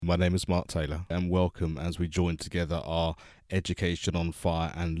My name is Mark Taylor, and welcome as we join together our Education on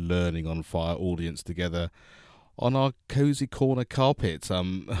Fire and Learning on Fire audience together on our cosy corner carpet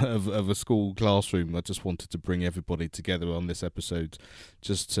of a school classroom. I just wanted to bring everybody together on this episode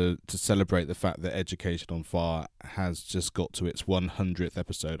just to celebrate the fact that Education on Fire has just got to its 100th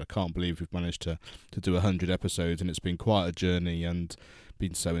episode. I can't believe we've managed to do 100 episodes, and it's been quite a journey and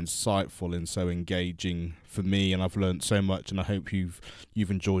been so insightful and so engaging for me, and I've learned so much, and I hope you've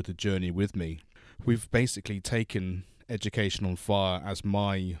enjoyed the journey with me. We've basically taken Education on Fire as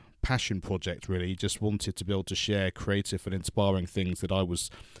my passion project, really. Just wanted to be able to share creative and inspiring things that I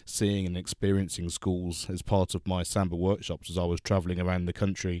was seeing and experiencing in schools as part of my Samba workshops as I was travelling around the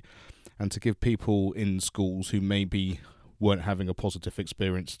country, and to give people in schools who maybe weren't having a positive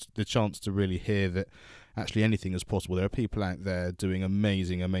experience the chance to really hear that actually anything is possible. There are people out there doing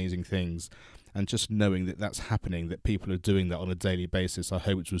amazing things, and just knowing that that's happening, that people are doing that on a daily basis, I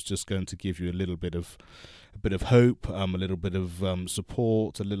hope it was just going to give you a little bit of hope, a little bit of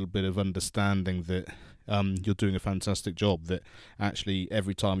support, a little bit of understanding that you're doing a fantastic job, that actually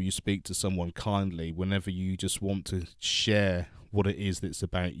every time you speak to someone kindly, whenever you just want to share what it is that's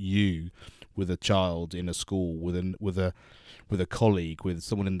about you with a child in a school, with a colleague, with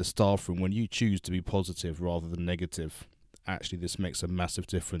someone in the staff room, when you choose to be positive rather than negative, actually this makes a massive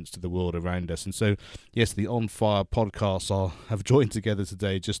difference to the world around us. And so, yes, the On Fire podcasts have joined together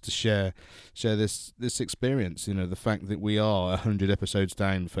today just to share this experience. You know, the fact that we are 100 episodes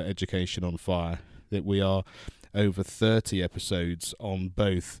down for Education on Fire, that we are over 30 episodes on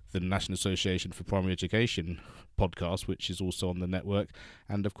both the National Association for Primary Education podcast, which is also on the network,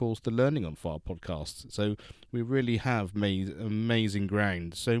 and of course the Learning on Fire podcast. So we really have made amazing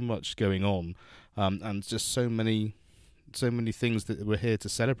ground, so much going on, and just so many things that we're here to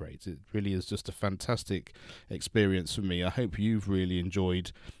celebrate. It really is just a fantastic experience for me. I hope you've really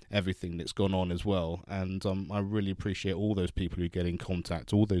enjoyed everything that's gone on as well, and I really appreciate all those people who get in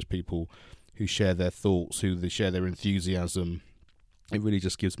contact, all those people who share their thoughts, who share their enthusiasm. It really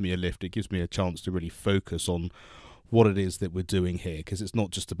just gives me a lift. It gives me a chance to really focus on what it is that we're doing here, because it's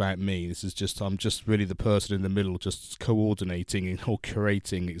not just about me. I'm just really the person in the middle, just coordinating or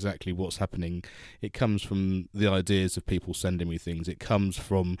curating exactly what's happening. It comes from the ideas of people sending me things. It comes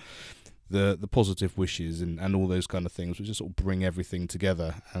from the positive wishes and all those kind of things. We just sort of bring everything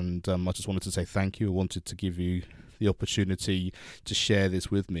together. And I just wanted to say thank you. I wanted to give you the opportunity to share this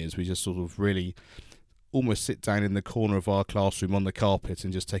with me as we just sort of really almost sit down in the corner of our classroom on the carpet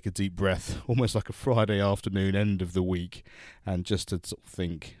and just take a deep breath, almost like a Friday afternoon, end of the week, and just to sort of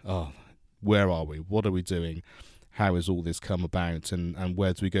think, where are we? What are we doing? How has all this come about? And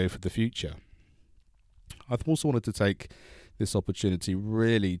where do we go for the future? I've also wanted to take this opportunity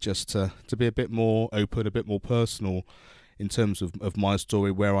really just to be a bit more open, a bit more personal in terms of my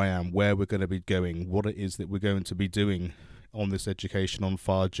story, where I am, where we're going to be going, what it is that we're going to be doing on this Education on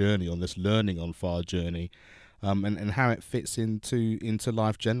Fire journey, on this Learning on Fire journey, and how it fits into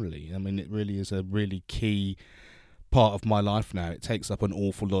life generally. I mean, it really is a really key part of my life now. It takes up an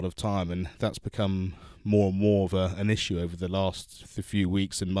awful lot of time, and that's become more and more of an issue over the last few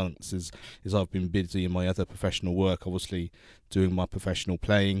weeks and months as I've been busy in my other professional work, obviously doing my professional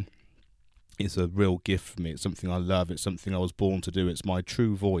playing. It's a real gift for me. It's something I love. It's something I was born to do. It's my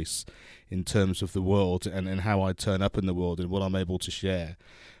true voice in terms of the world and how I turn up in the world and what I'm able to share.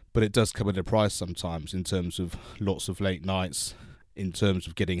 But it does come at a price sometimes, in terms of lots of late nights, in terms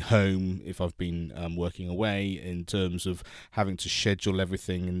of getting home if I've been working away, in terms of having to schedule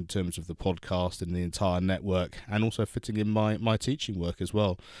everything, in terms of the podcast and the entire network, and also fitting in my teaching work as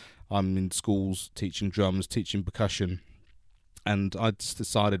well. I'm in schools teaching drums, teaching percussion. And I just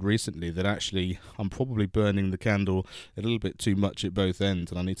decided recently that actually I'm probably burning the candle a little bit too much at both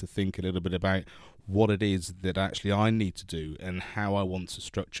ends, and I need to think a little bit about what it is that actually I need to do and how I want to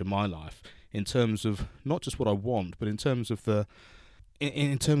structure my life, in terms of not just what I want, but in terms of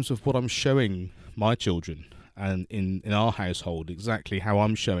in terms of what I'm showing my children and in our household, exactly how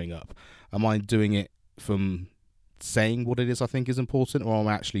I'm showing up. Am I doing it from saying what it is I think is important, or I'm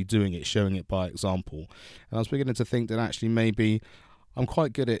actually doing it, showing it by example? And I was beginning to think that actually maybe I'm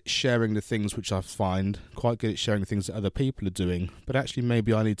quite good at sharing the things which I find, quite good at sharing the things that other people are doing, but actually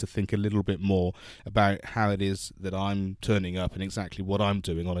maybe I need to think a little bit more about how it is that I'm turning up and exactly what I'm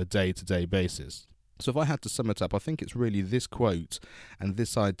doing on a day-to-day basis. So if I had to sum it up, I think it's really this quote and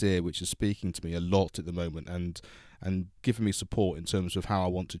this idea which is speaking to me a lot at the moment, and giving me support in terms of how I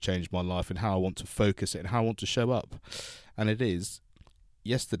want to change my life and how I want to focus it and how I want to show up. And it is,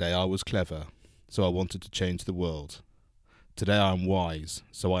 yesterday I was clever, so I wanted to change the world. Today I am wise,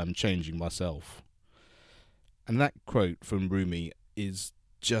 so I am changing myself. And that quote from Rumi is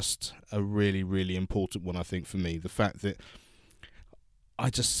just a really, really important one, I think, for me. The fact that I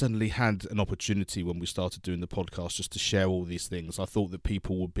just suddenly had an opportunity when we started doing the podcast just to share all these things. I thought that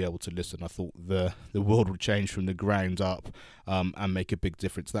people would be able to listen. I thought the world would change from the ground up and make a big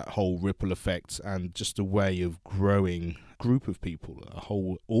difference. That whole ripple effect and just a way of growing a group of people, a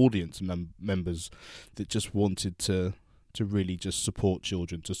whole audience members that just wanted to really just support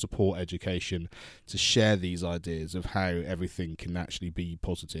children, to support education, to share these ideas of how everything can actually be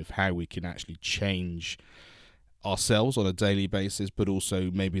positive, how we can actually change ourselves on a daily basis, but also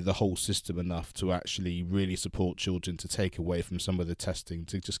maybe the whole system enough to actually really support children, to take away from some of the testing,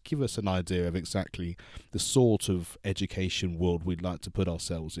 to just give us an idea of exactly the sort of education world we'd like to put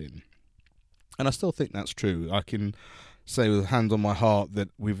ourselves in. And I still think that's true. I can say with a hand on my heart that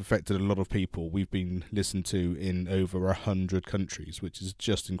we've affected a lot of people. We've been listened to in over 100 countries, which is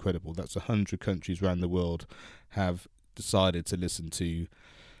just incredible. That's 100 countries around the world have decided to listen to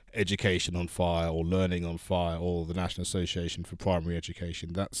Education on Fire or Learning on Fire or the National Association for Primary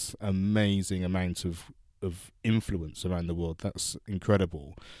Education. That's amazing amount of influence around the world. That's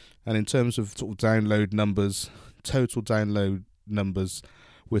incredible. And in terms of sort of download numbers, total download numbers,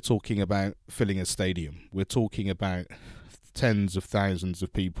 we're talking about filling a stadium. We're talking about tens of thousands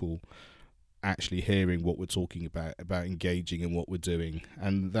of people actually hearing what we're talking about engaging in what we're doing.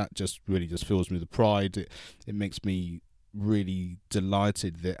 And that just really just fills me with pride. It makes me really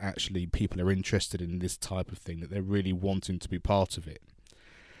delighted that actually people are interested in this type of thing, that they're really wanting to be part of it.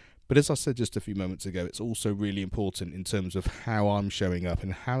 But as I said just a few moments ago, it's also really important in terms of how I'm showing up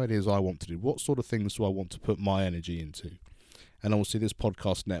and how it is I want to do. What sort of things do I want to put my energy into? And obviously this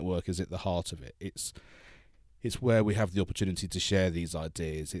podcast network is at the heart of it. It's where we have the opportunity to share these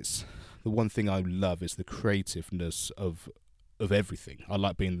ideas. It's the one thing I love is the creativeness of everything. I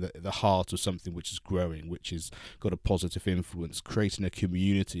like being the heart of something which is growing, which has got a positive influence, creating a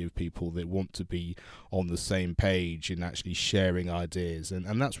community of people that want to be on the same page and actually sharing ideas.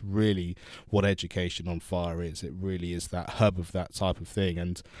 And that's really what Education on Fire is. It really is that hub of that type of thing.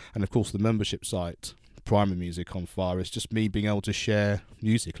 And of course the membership site, Primary Music on Fire, is just me being able to share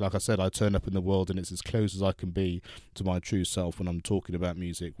music. Like I said, I turn up in the world and it's as close as I can be to my true self when I'm talking about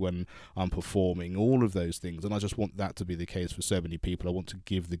music, when I'm performing, all of those things. And I just want that to be the case for so many people. I want to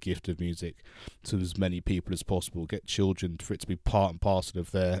give the gift of music to as many people as possible, get children for it to be part and parcel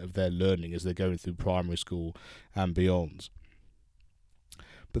of their learning as they're going through primary school and beyond.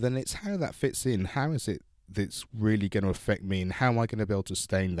 But then it's how that fits in. How is it that's really going to affect me, and how am I going to be able to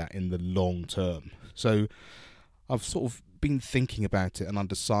sustain that in the long term? So I've sort of been thinking about it, and I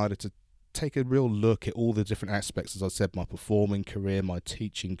decided to take a real look at all the different aspects, as I said, my performing career, my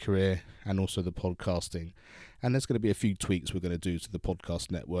teaching career, and also the podcasting. And there's going to be a few tweaks we're going to do to the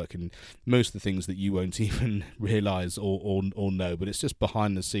podcast network, and most of the things that you won't even realise or know, but it's just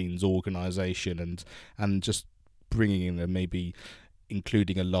behind the scenes organisation and just bringing in maybe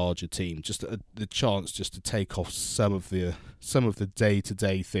including a larger team, just the chance just to take off some of the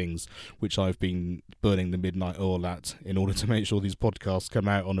day-to-day things which I've been burning the midnight oil at in order to make sure these podcasts come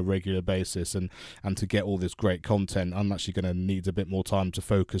out on a regular basis, and to get all this great content. I'm actually going to need a bit more time to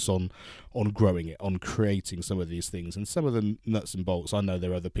focus on growing it, on creating some of these things, and some of the nuts and bolts I know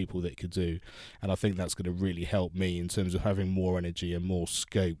there are other people that could do, and I think that's going to really help me in terms of having more energy and more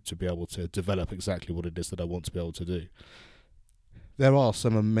scope to be able to develop exactly what it is that I want to be able to do. There are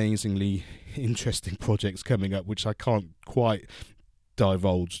some amazingly interesting projects coming up which I can't quite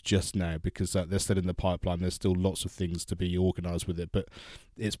divulge just now because they're still in the pipeline. There's still lots of things to be organised with it, but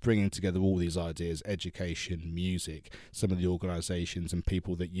it's bringing together all these ideas: education, music, some of the organisations and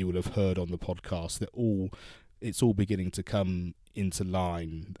people that you will have heard on the podcast. It's all beginning to come into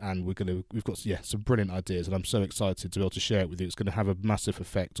line, and we've got some brilliant ideas, and I'm so excited to be able to share it with you. It's going to have a massive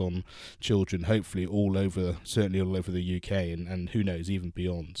effect on children, hopefully certainly all over the UK, and who knows, even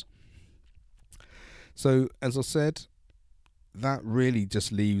beyond. So as I said, that really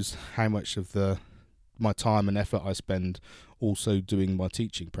just leaves how much of my time and effort I spend also doing my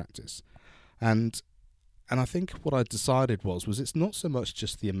teaching practice. And I think what I decided was it's not so much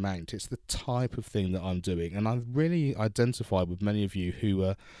just the amount, it's the type of thing that I'm doing. And I really identify with many of you who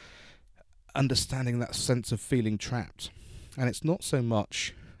are understanding that sense of feeling trapped. And it's not so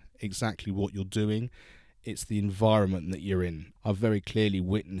much exactly what you're doing, it's the environment that you're in. I've very clearly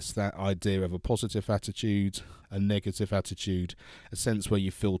witnessed that idea of a positive attitude, a negative attitude, a sense where you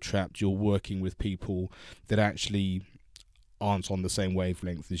feel trapped. You're working with people that actually aren't on the same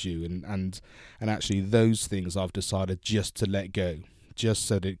wavelength as you, and actually those things I've decided just to let go. just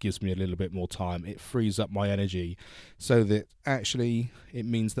so that it gives me a little bit more time. It frees up my energy so that actually it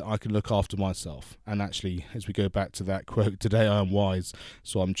means that I can look after myself. And actually, as we go back to that quote, today I am wise,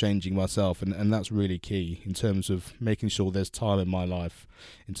 so I'm changing myself. And that's really key in terms of making sure there's time in my life,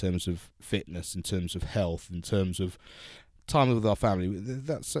 in terms of fitness, in terms of health, in terms of time with our family.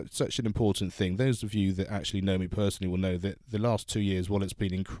 That's such an important thing. Those of you that actually know me personally will know that the last 2 years, while it's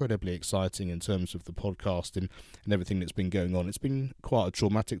been incredibly exciting in terms of the podcast and everything that's been going on, it's been quite a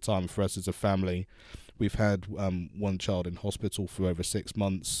traumatic time for us as a family. We've had one child in hospital for over 6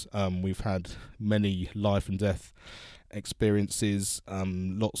 months. We've had many life and death experiences,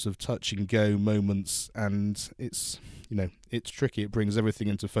 lots of touch and go moments, and it's tricky. It brings everything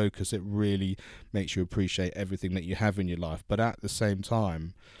into focus. It really makes you appreciate everything that you have in your life. But at the same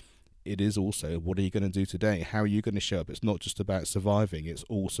time, it is also, what are you going to do today? How are you going to show up? It's not just about surviving. It's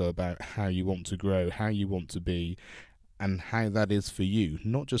also about how you want to grow, how you want to be, and how that is for you,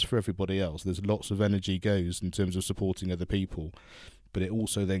 not just for everybody else. There's lots of energy goes in terms of supporting other people. But it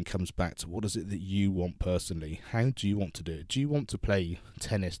also then comes back to, what is it that you want personally? How do you want to do it? Do you want to play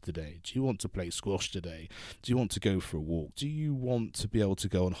tennis today? Do you want to play squash today? Do you want to go for a walk? Do you want to be able to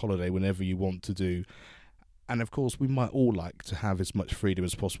go on holiday whenever you want to do? And of course, we might all like to have as much freedom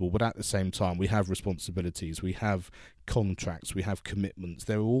as possible, but at the same time, we have responsibilities, we have contracts, we have commitments.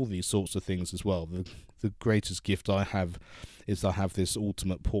 There are all these sorts of things as well. The greatest gift I have is I have this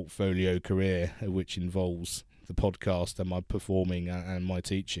ultimate portfolio career, which involves the podcast and my performing and my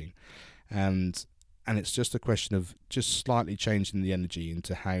teaching, and it's just a question of just slightly changing the energy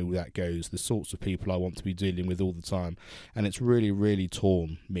into how that goes, the sorts of people I want to be dealing with all the time. And it's really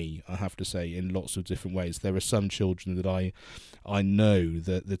torn me, I have to say, in lots of different ways. There are some children that I know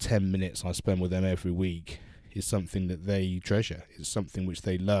that the 10 minutes I spend with them every week is something that they treasure. It's something which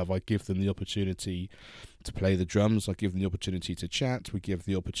they love. I give them the opportunity to play the drums. I give them the opportunity to chat. We give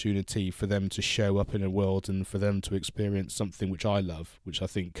the opportunity for them to show up in a world and for them to experience something which I love, which I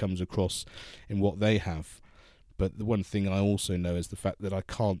think comes across in what they have. But the one thing I also know is the fact that I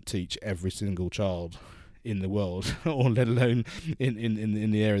can't teach every single child in the world, or let alone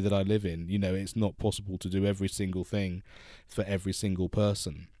in the area that I live in. It's not possible to do every single thing for every single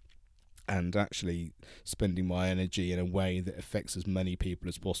person. And actually spending my energy in a way that affects as many people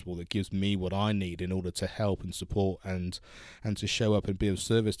as possible, that gives me what I need in order to help and support and to show up and be of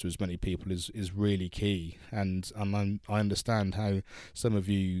service to as many people is really key. And I understand how some of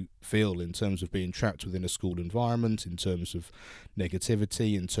you feel in terms of being trapped within a school environment, in terms of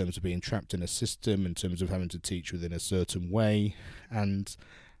negativity, in terms of being trapped in a system, in terms of having to teach within a certain way.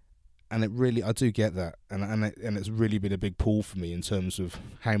 And it really, I do get that, and it's really been a big pull for me in terms of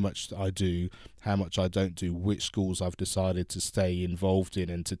how much I do, how much I don't do, which schools I've decided to stay involved in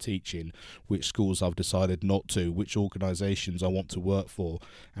and to teach in, which schools I've decided not to, which organisations I want to work for,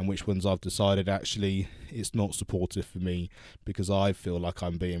 and which ones I've decided actually it's not supportive for me because I feel like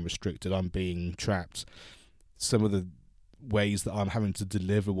I'm being restricted, I'm being trapped. Some of the ways that I'm having to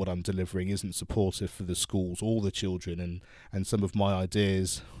deliver what I'm delivering isn't supportive for the schools or the children, and some of my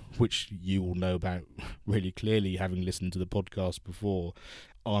ideas, which you will know about really clearly having listened to the podcast before,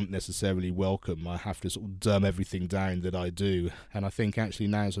 aren't necessarily welcome. I have to sort of dumb everything down that I do, and I think actually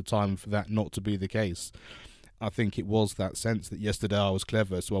now's the time for that not to be the case. I think it was that sense that yesterday I was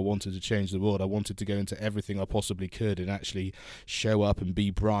clever, so I wanted to change the world. I wanted to go into everything I possibly could and actually show up and be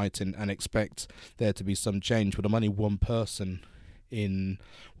bright and expect there to be some change. But I'm only one person in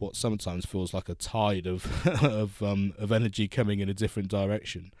what sometimes feels like a tide of of energy coming in a different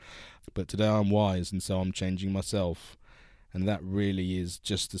direction. But today I'm wise, and so I'm changing myself. And that really is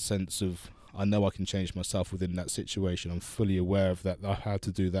just a sense of, I know I can change myself within that situation. I'm fully aware of that. I've had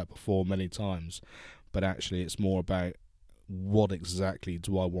to do that before many times. But actually it's more about, what exactly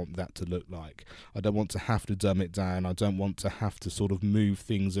do I want that to look like? I don't want to have to dumb it down. I don't want to have to sort of move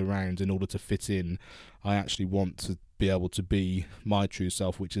things around in order to fit in. I actually want to be able to be my true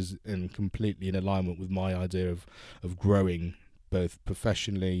self, which is completely in alignment with my idea of growing, both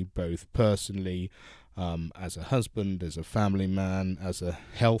professionally, both personally, as a husband, as a family man, as a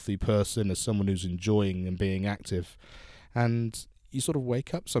healthy person, as someone who's enjoying and being active. And you sort of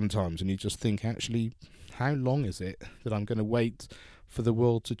wake up sometimes and you just think, actually, how long is it that I'm going to wait for the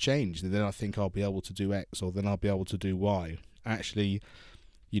world to change? And then I think I'll be able to do X, or then I'll be able to do Y. Actually,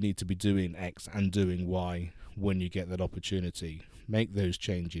 you need to be doing X and doing Y when you get that opportunity. Make those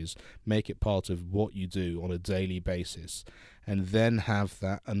changes. Make it part of what you do on a daily basis. And then have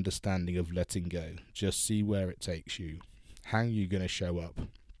that understanding of letting go. Just see where it takes you. How are you going to show up?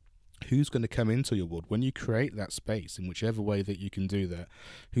 who's going to come into your world when you create that space in whichever way that you can do that?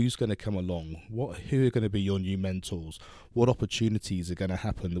 Who's going to come along? Who are going to be your new mentors? What opportunities are going to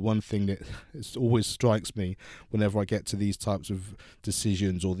happen? The one thing that always strikes me whenever I get to these types of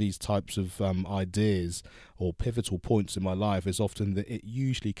decisions or these types of ideas or pivotal points in my life is often that it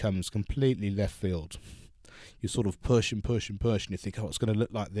usually comes completely left field. You sort of push and push and push, and you think, oh, it's going to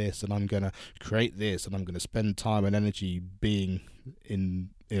look like this, and I'm going to create this, and I'm going to spend time and energy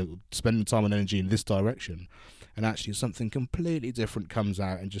spending time and energy in this direction. And actually something completely different comes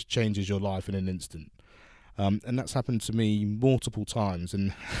out and just changes your life in an instant. And that's happened to me multiple times,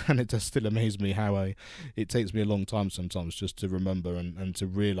 and it does still amaze me how it takes me a long time sometimes just to remember and to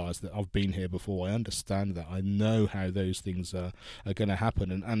realise that I've been here before. I understand that. I know how those things are going to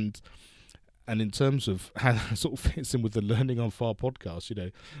happen. And in terms of how that sort of fits in with the Learning on Fire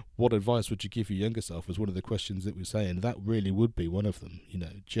podcast, what advice would you give your younger self was one of the questions that we say, and that really would be one of them.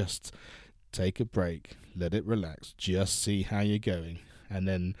 Just take a break, let it relax, just see how you're going, and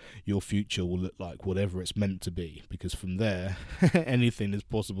then your future will look like whatever it's meant to be, because from there anything is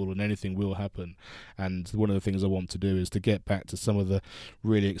possible and anything will happen. And one of the things I want to do is to get back to some of the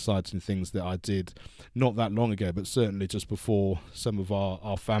really exciting things that I did not that long ago, but certainly just before some of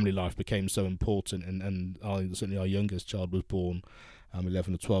our family life became so important, and certainly our youngest child was born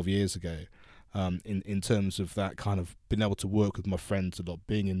 11 or 12 years ago. In terms of that kind of being able to work with my friends a lot,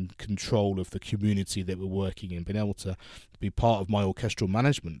 being in control of the community that we're working in, being able to be part of my orchestral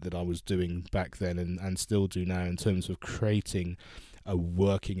management that I was doing back then and still do now, in terms of creating a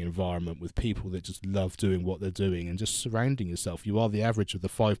working environment with people that just love doing what they're doing, and just surrounding yourself. You are the average of the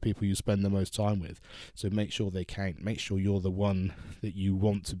 5 people you spend the most time with, so make sure they count. Make sure you're the one that you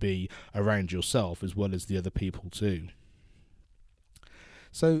want to be around yourself as well as the other people too.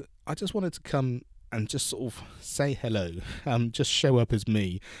 So I just wanted to come and just sort of say hello, just show up as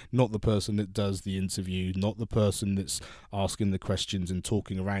me, not the person that does the interview, not the person that's asking the questions and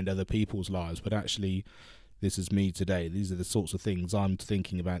talking around other people's lives, but actually this is me today. These are the sorts of things I'm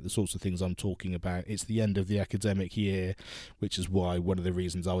thinking about, the sorts of things I'm talking about. It's the end of the academic year, which is why one of the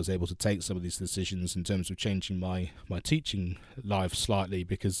reasons I was able to take some of these decisions in terms of changing my teaching life slightly,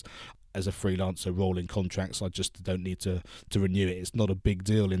 because as a freelancer rolling contracts, I just don't need to renew it. It's not a big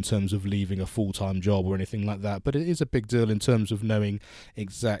deal in terms of leaving a full-time job or anything like that, but it is a big deal in terms of knowing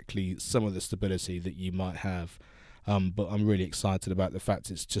exactly some of the stability that you might have. But I'm really excited about the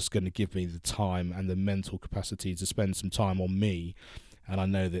fact it's just going to give me the time and the mental capacity to spend some time on me, and I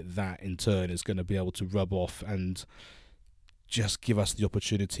know that in turn is going to be able to rub off and just give us the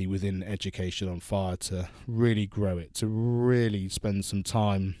opportunity within Education on Fire to really grow it, to really spend some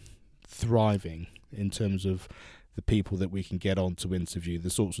time thriving in terms of the people that we can get on to interview, the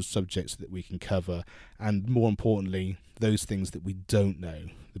sorts of subjects that we can cover, and more importantly, those things that we don't know,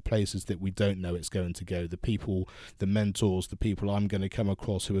 the places that we don't know it's going to go, the people, the mentors, the people I'm going to come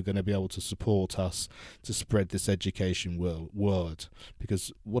across who are going to be able to support us to spread this education word.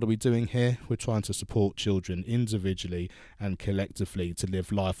 Because what are we doing here? We're trying to support children individually and collectively to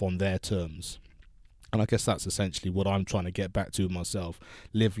live life on their terms. And I guess that's essentially what I'm trying to get back to myself.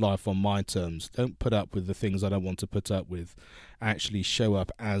 Live life on my terms. Don't put up with the things I don't want to put up with. Actually show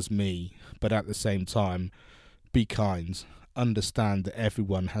up as me, but at the same time, be kind. Understand that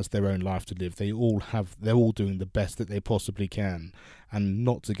everyone has their own life to live. They're all doing the best that they possibly can. And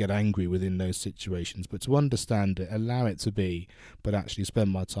not to get angry within those situations, but to understand it, allow it to be, but actually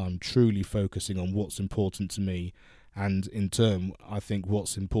spend my time truly focusing on what's important to me. And in turn, I think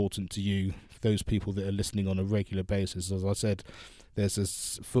what's important to you, those people that are listening on a regular basis. As I said, there's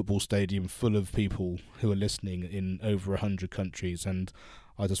this football stadium full of people who are listening in over 100 countries, and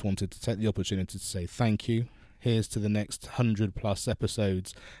I just wanted to take the opportunity to say thank you. Here's to the next 100+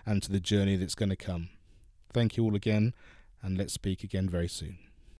 episodes and to the journey that's going to come. Thank you all again, and let's speak again very soon.